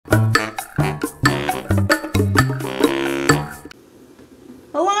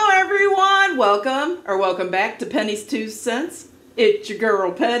welcome back to Penny's 2 Cents. It's your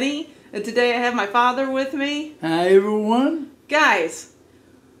girl Penny, and today I have my father with me. Hi everyone. Guys,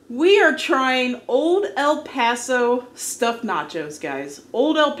 we are trying Old El Paso stuffed nachos, guys.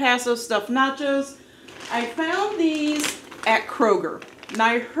 Old El Paso stuffed nachos. I found these at Kroger, and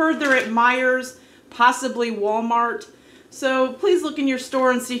I heard they're at Meijer's, possibly Walmart. So please look in your store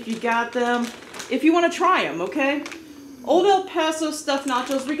and see if you got them, if you want to try them, okay? Old El Paso stuffed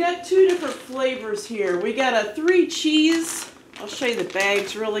nachos. We got two different flavors here. We got a 3 cheese. I'll show you the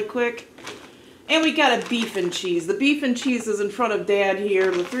bags really quick. And we got a beef and cheese. The beef and cheese is in front of Dad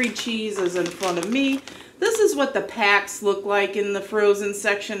here. The 3 cheese is in front of me. This is what the packs look like in the frozen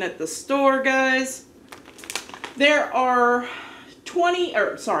section at the store, guys. There are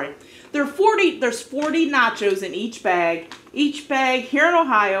there's 40 nachos in each bag. Each bag here in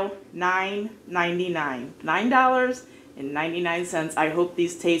Ohio, $9.99. $9.99. I hope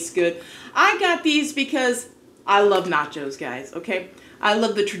these taste good. I got these because I love nachos, guys, okay? I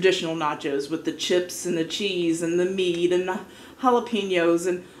love the traditional nachos with the chips and the cheese and the meat and the jalapenos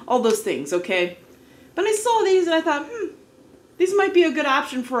and all those things, okay? But I saw these and I thought, these might be a good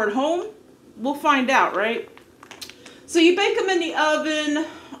option for at home. We'll find out, right? So you bake them in the oven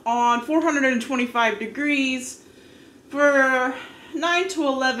on 425 degrees for 9 to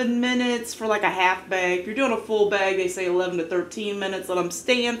 11 minutes for like a half bag. If you're doing a full bag, they say 11 to 13 minutes. Let them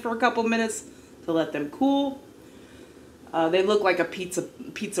stand for a couple minutes to let them cool. They look like a pizza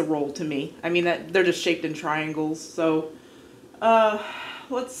roll to me. I mean, they're just shaped in triangles. So,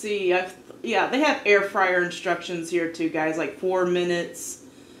 let's see. Yeah, they have air fryer instructions here too, guys. Like 4 minutes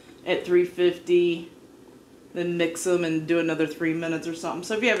at 350. Then mix them and do another 3 minutes or something.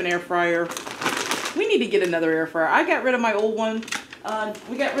 So if you have an air fryer, we need to get another air fryer. I got rid of my old one.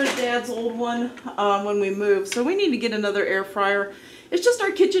 We got rid of Dad's old one when we moved. So we need to get another air fryer. It's just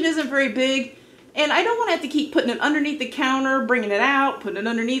our kitchen isn't very big. And I don't want to have to keep putting it underneath the counter, bringing it out, putting it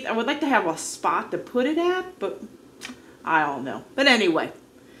underneath. I would like to have a spot to put it at, but I don't know. But anyway,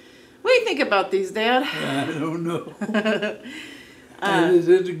 what do you think about these, Dad? I don't know. I just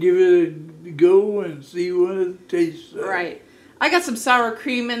have to give it a go and see what it tastes like. Right. I got some sour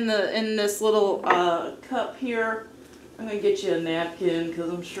cream in this little cup here. I'm going to get you a napkin because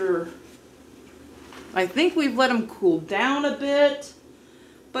I'm sure. I think we've let them cool down a bit.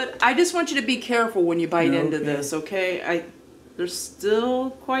 But I just want you to be careful when you bite into this, okay? They're still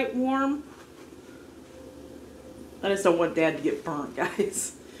quite warm. I just don't want Dad to get burnt,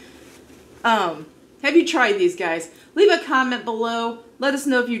 guys. Have you tried these, guys? Leave a comment below. Let us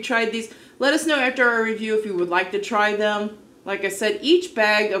know if you tried these. Let us know after our review if you would like to try them. Like I said, each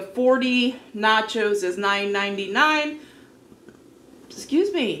bag of 40 nachos is $9.99.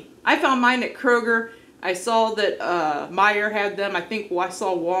 Excuse me. I found mine at Kroger. I saw that Meijer had them. I think I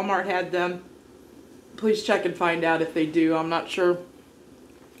saw Walmart had them. Please check and find out if they do. I'm not sure.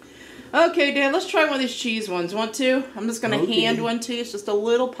 Okay, Dan, let's try one of these cheese ones. Want to? I'm just going to hand one to you. It's just a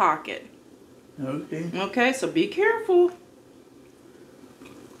little pocket. Okay. Okay, so be careful.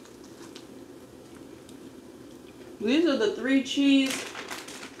 These are the 3 cheese.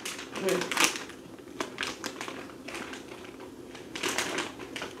 Here.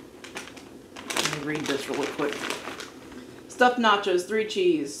 Let me read this really quick. Stuffed nachos, 3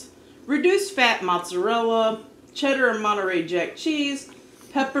 cheese. Reduced fat mozzarella, cheddar and Monterey Jack cheese,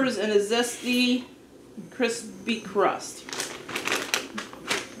 peppers and a zesty, crispy crust.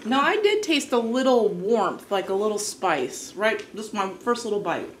 Now I did taste a little warmth, like a little spice, right? Just my first little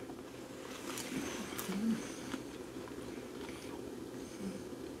bite.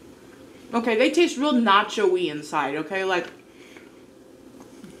 Okay, they taste real nacho-y inside, okay? Like,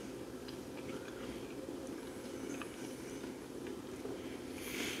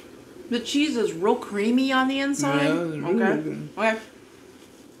 the cheese is real creamy on the inside. Yeah, it's really good. Okay.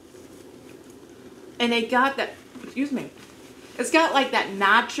 And they got that, excuse me. It's got like that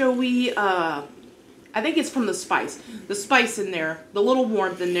nacho-y, I think it's from the spice. The spice in there, the little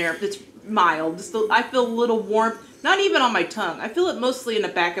warmth in there. It's mild. I feel a little warmth. Not even on my tongue. I feel it mostly in the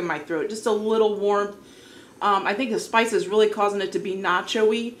back of my throat. Just a little warmth. I think the spice is really causing it to be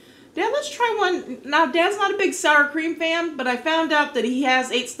nacho-y. Dad, let's try one. Now, Dad's not a big sour cream fan, but I found out that he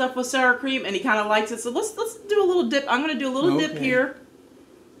has ate stuff with sour cream, and he kind of likes it. So let's do a little dip. I'm going to do a little dip here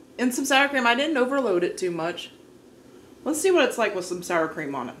in some sour cream. I didn't overload it too much. Let's see what it's like with some sour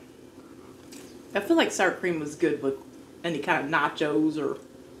cream on it. I feel like sour cream was good with any kind of nachos or...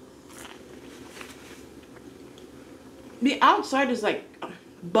 The outside is like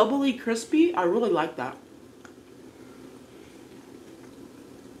bubbly, crispy. I really like that.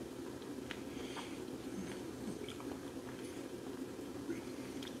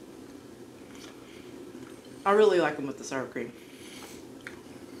 I really like them with the sour cream.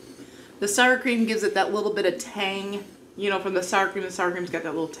 The sour cream gives it that little bit of tang, you know, from the sour cream. The sour cream's got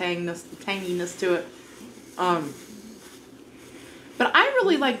that little tanginess to it. But I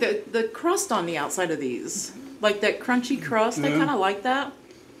really like the crust on the outside of these. Like that crunchy crust. I kind of like that.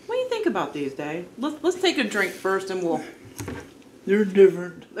 What do you think about these, Dave? Let's take a drink first and we'll... They're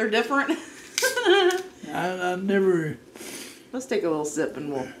different. They're different? I never... Let's take a little sip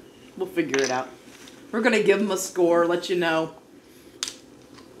and we'll figure it out. We're going to give them a score, let you know.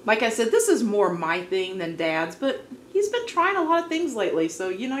 Like I said, this is more my thing than Dad's, but he's been trying a lot of things lately, so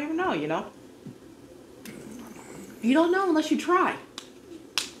you never know, you know. You don't know unless you try.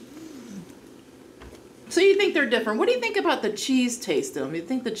 So you think they're different. What do you think about the cheese taste in them? You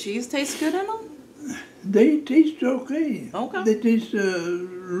think the cheese tastes good in them? They taste okay. Okay. They taste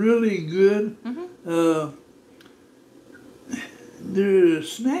really good. Mm-hmm. They're a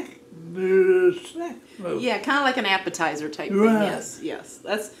snack. They're a snack. Yeah, kind of like an appetizer type Right. thing. Yes.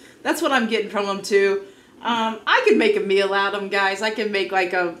 That's what I'm getting from them too. I could make a meal out of them, guys. I can make I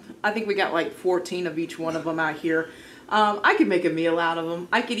think we got like 14 of each one of them out here. I could make a meal out of them.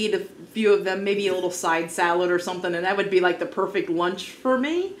 I could eat a few of them, maybe a little side salad or something, and that would be like the perfect lunch for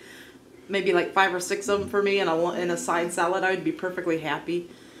me. Maybe like 5 or 6 of them for me, and a side salad. I would be perfectly happy.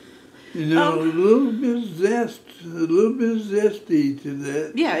 You know, a little bit zesty to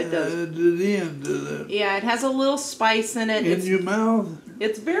that. Yeah, it does. To the end of that. Yeah, it has a little spice in it. In your mouth?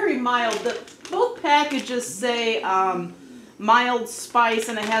 It's very mild. Both packages say mild spice,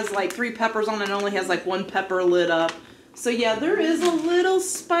 and it has like 3 peppers on it, and only has like 1 pepper lit up. So yeah, there is a little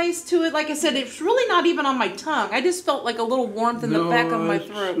spice to it. Like I said, it's really not even on my tongue. I just felt like a little warmth in the back of my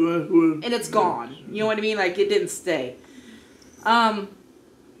throat. And it's gone. You know what I mean? Like it didn't stay.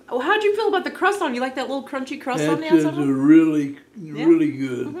 How'd you feel about the crust on? You like that little crunchy crust on the outside? That's really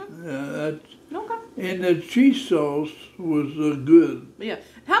good. Mm-hmm. Okay. And the cheese sauce was good. Yeah.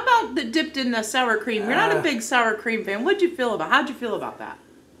 How about the dipped in the sour cream? You're not a big sour cream fan. How'd you feel about that?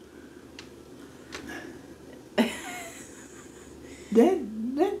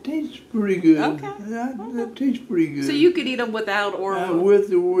 That tastes pretty good. Okay. That tastes pretty good. So you could eat them without or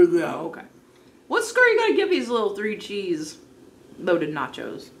with or without. Oh, okay. What score are you gonna give these little 3 cheese loaded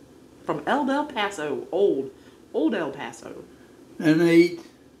nachos from El Paso? Old El Paso. An 8.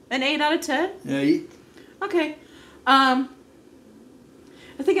 An 8 out of 10. 8. Okay. I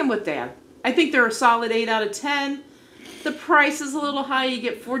think I'm with Dad. I think they're a solid 8 out of 10. The price is a little high. You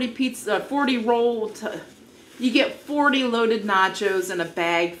get 40 you get 40 loaded nachos in a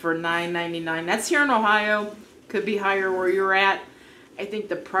bag for $9.99. That's here in Ohio. Could be higher where you're at. I think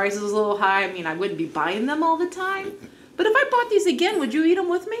the price is a little high. I mean, I wouldn't be buying them all the time. But if I bought these again, would you eat them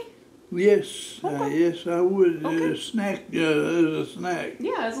with me? Yes. Okay. Yes, I would. Okay. As a snack. Yeah,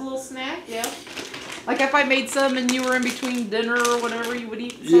 as a little snack, yeah. Like if I made some and you were in between dinner or whatever, you would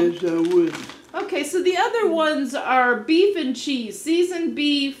eat some? Yes, I would. Okay, so the other ones are beef and cheese. Seasoned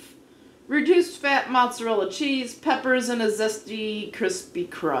beef, reduced fat mozzarella cheese, peppers, and a zesty, crispy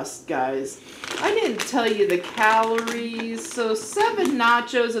crust, guys. I didn't tell you the calories. So 7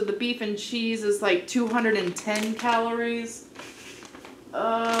 nachos of the beef and cheese is like 210 calories.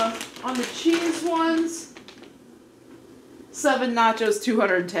 On the cheese ones, 7 nachos,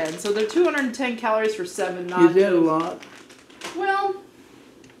 210. So they're 210 calories for 7 nachos. Is that a lot? Well,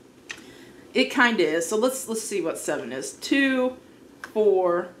 it kind of is. So let's see what 7 is. 2,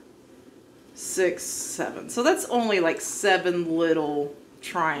 4, 6, 7. So that's only like 7 little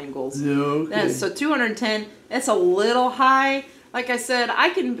triangles. Yeah, okay. So 210. That's a little high. Like I said, I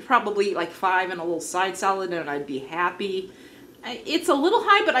can probably eat like 5 and a little side salad and I'd be happy. It's a little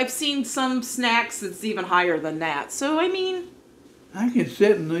high, but I've seen some snacks that's even higher than that. So, I mean... I can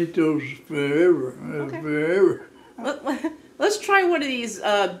sit and eat those forever. Okay. Forever. Let's try one of these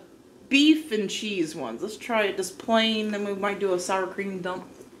beef and cheese ones. Let's try it just plain, then we might do a sour cream dump.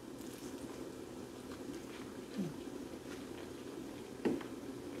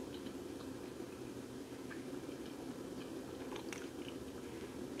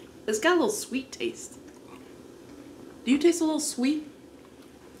 It's got a little sweet taste. Do you taste a little sweet?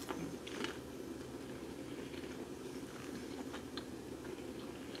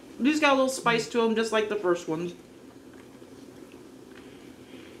 These got a little spice to them, just like the first ones.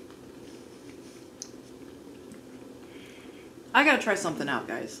 I gotta try something out,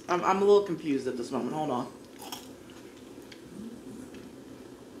 guys. I'm a little confused at this moment. Hold on.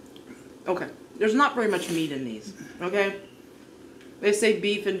 Okay. There's not very much meat in these. Okay? They say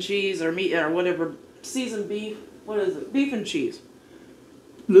beef and cheese or meat or whatever. Seasoned beef. What is it? Beef and cheese.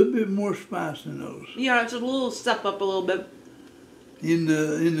 A little bit more spice in those. Yeah, it's a little step up a little bit. In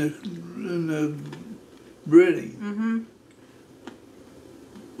the breading. Mm-hmm.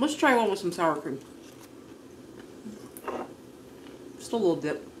 Let's try one with some sour cream. Just a little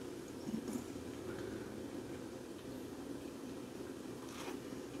dip.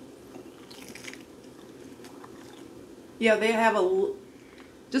 Yeah, they have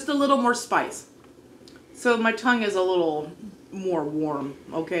just a little more spice. So my tongue is a little more warm,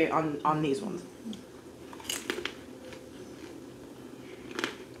 okay, on these ones.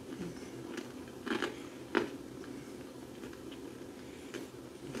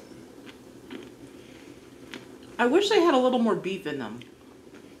 I wish they had a little more beef in them.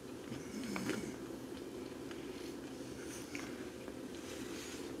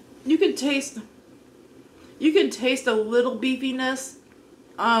 You can taste a little beefiness,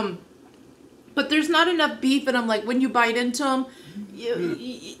 but there's not enough beef in them. Like when you bite into them,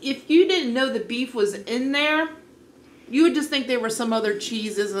 if you didn't know the beef was in there, you would just think there were some other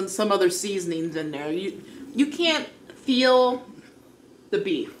cheeses and some other seasonings in there. You can't feel the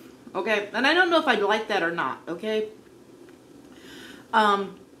beef, okay? And I don't know if I'd like that or not, okay?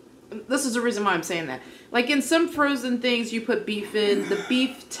 This is the reason why I'm saying that. Like in some frozen things you put beef in, the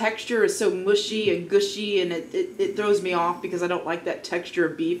beef texture is so mushy and gushy, and it throws me off because I don't like that texture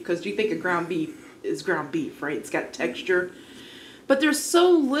of beef, because you think of ground beef is ground beef, right? It's got texture. But there's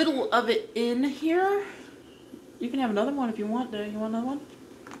so little of it in here. You can have another one if you want, Dad. You want another one?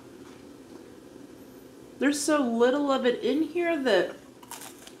 There's so little of it in here that,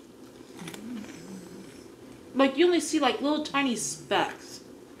 like, you only see like little tiny specks.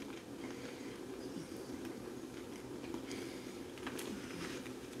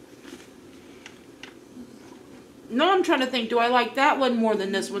 Now I'm trying to think, do I like that one more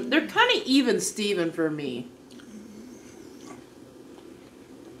than this one? They're kind of even Steven for me.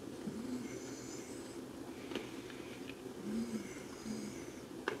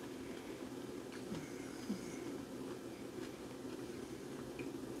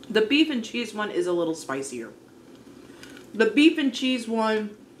 The beef and cheese one is a little spicier. The beef and cheese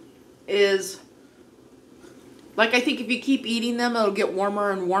one is, like, I think if you keep eating them, it'll get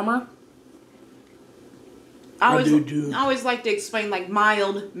warmer and warmer. I always like to explain like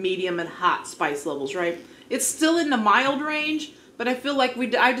mild, medium, and hot spice levels, right? It's still in the mild range, but I feel like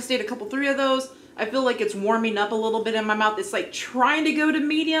I just ate three of those. I feel like it's warming up a little bit in my mouth. It's like trying to go to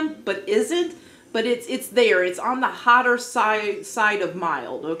medium, but isn't. But it's there. It's on the hotter side of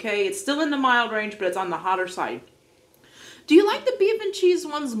mild, okay? It's still in the mild range, but it's on the hotter side. Do you like the beef and cheese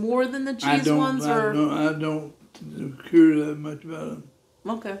ones more than the cheese ones? I don't care that much about them.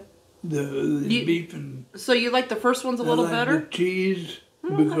 Okay. The beef and... So you like the first ones a little better? The cheese,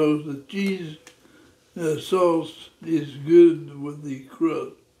 because the cheese sauce is good with the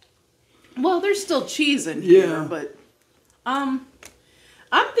crust. Well, there's still cheese in here, but...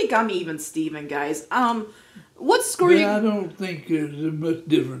 I think I'm even Steven, guys. What score you... I don't think there's much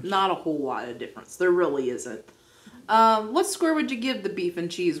difference. Not a whole lot of difference. There really isn't. What score would you give the beef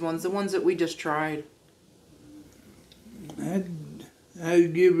and cheese ones, the ones that we just tried?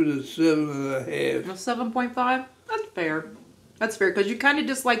 I'd give it a 7.5. A 7.5? That's fair. That's fair, because you kind of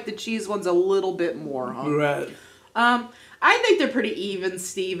just like the cheese ones a little bit more, huh? Right. I think they're pretty even,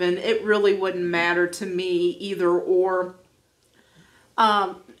 Steven. It really wouldn't matter to me either or.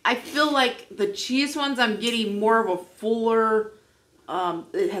 I feel like the cheese ones, I'm getting more of a fuller,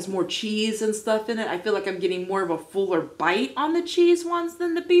 it has more cheese and stuff in it. I feel like I'm getting more of a fuller bite on the cheese ones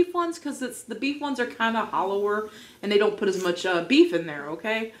than the beef ones, because the beef ones are kind of hollower and they don't put as much beef in there,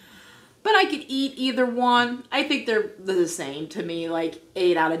 okay? But I could eat either one. I think they're the same to me, like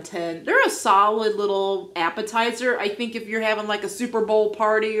 8 out of 10. They're a solid little appetizer. I think if you're having like a Super Bowl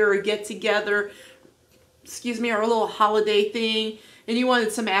party or a get-together, or a little holiday thing, and you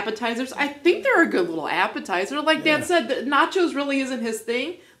wanted some appetizers, I think they're a good little appetizer. Like Dad said, the nachos really isn't his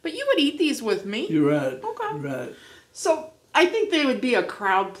thing, but you would eat these with me. You're right. Okay. You're right. So I think they would be a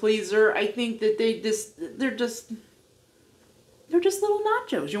crowd pleaser. I think that they're just little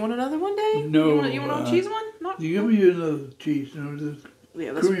nachos. You want another one, Dave? No. You want a cheese one? No. You give me another cheese.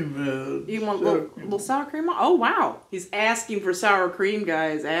 Cream. You want a little sour cream? Oh, wow. He's asking for sour cream,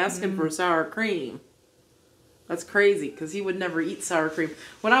 guys. Asking for sour cream. That's crazy, because he would never eat sour cream.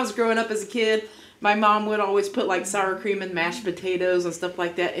 When I was growing up as a kid, my mom would always put like sour cream in mashed potatoes and stuff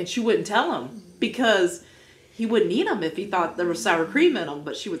like that, and she wouldn't tell him, because he wouldn't eat them if he thought there was sour cream in them,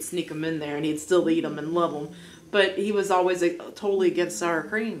 but she would sneak them in there and he'd still eat them and love them. But he was always totally against sour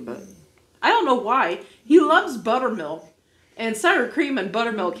cream, but I don't know why. He loves buttermilk, and sour cream and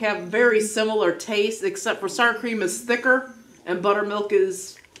buttermilk have very similar tastes, except for sour cream is thicker and buttermilk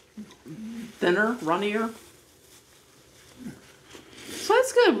is thinner, runnier. Well,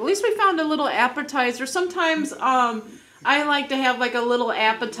 that's good. At least we found a little appetizer. Sometimes I like to have like a little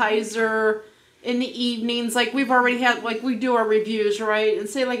appetizer in the evenings. Like we've already had, like we do our reviews, right? And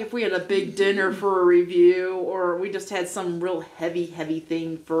say like if we had a big dinner for a review, or we just had some real heavy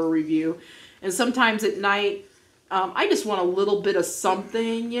thing for a review. And sometimes at night, I just want a little bit of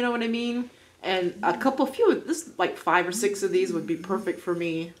something, you know what I mean? And a few, this like 5 or 6 of these would be perfect for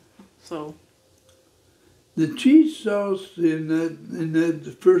me. So the cheese sauce in that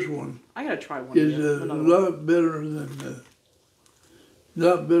the first one I gotta try one. is a lot better than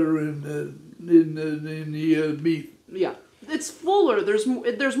in the beef. Yeah, it's fuller. There's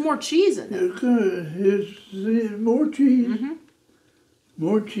more cheese in it. It's more cheese. Mm-hmm.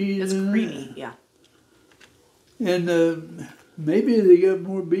 More cheese. It's creamy. Yeah. And maybe they got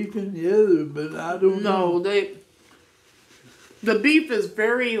more beef in the other, but I don't know. No, the beef is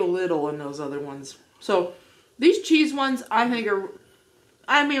very little in those other ones. So these cheese ones, I think are,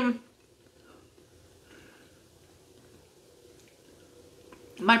 I mean,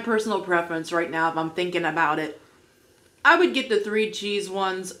 my personal preference right now, if I'm thinking about it, I would get the 3 cheese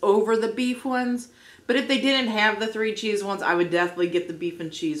ones over the beef ones. But if they didn't have the 3 cheese ones, I would definitely get the beef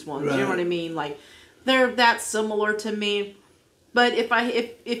and cheese ones. Right. You know what I mean? Like, they're that similar to me. But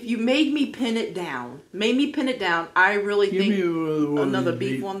if you made me pin it down, I really think another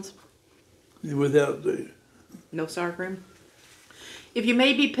beef ones. Without the... No sour cream? If you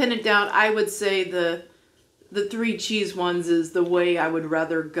made me pin it down, I would say the 3 cheese ones is the way I would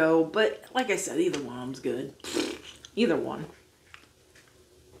rather go. But like I said, either one of them's good. Either one.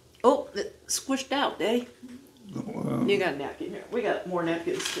 Oh, it squished out, eh? Oh, wow. You got a napkin here. We got more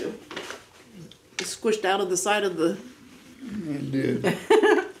napkins too. It squished out of the side of the... It did.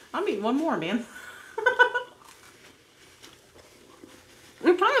 I'm eating one more, man.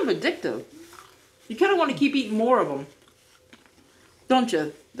 They're kind of addictive. You kind of want to keep eating more of them. Don't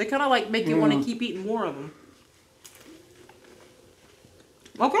you? They kind of like make you want to keep eating more of them.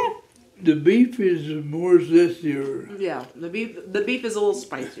 Okay. The beef is more zestier. Yeah, the beef is a little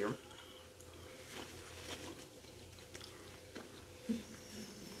spicier.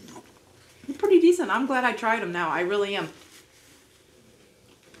 They're pretty decent. I'm glad I tried them now. I really am.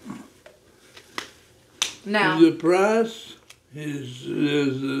 Now the price is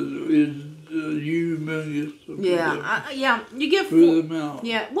humongous. Yeah, yeah. You get for the amount.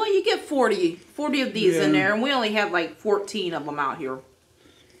 Yeah, well, you get 40 of these in there, and we only have like 14 of them out here.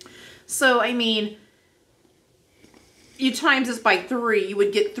 So I mean, you times this by 3, you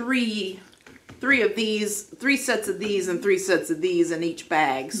would get three of these, 3 sets of these, and 3 sets of these in each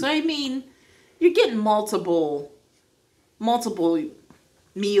bag. So I mean, you're getting multiple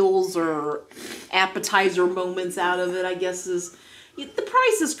meals or appetizer moments out of it, I guess. Is the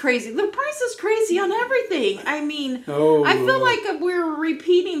price is crazy. The price is crazy on everything. I mean, I feel like we're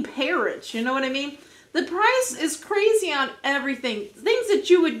repeating parrots, you know what I mean? The price is crazy on everything. Things that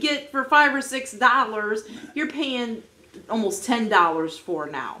you would get for $5 or $6, you're paying almost $10 for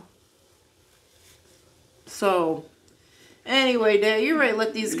now. So, anyway, Dad, you ready to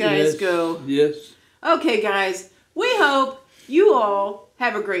let these guys go? Yes. Okay, guys, we hope you all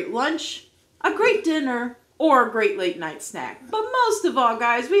have a great lunch, a great dinner, or a great late night snack. But most of all,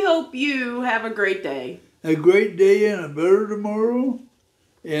 guys, we hope you have a great day. A great day and a better tomorrow.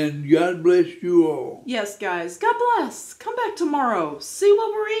 And God bless you all. Yes, guys. God bless. Come back tomorrow. See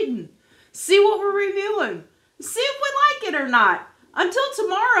what we're eating. See what we're reviewing. See if we like it or not. Until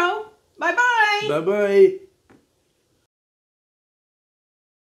tomorrow. Bye-bye. Bye-bye.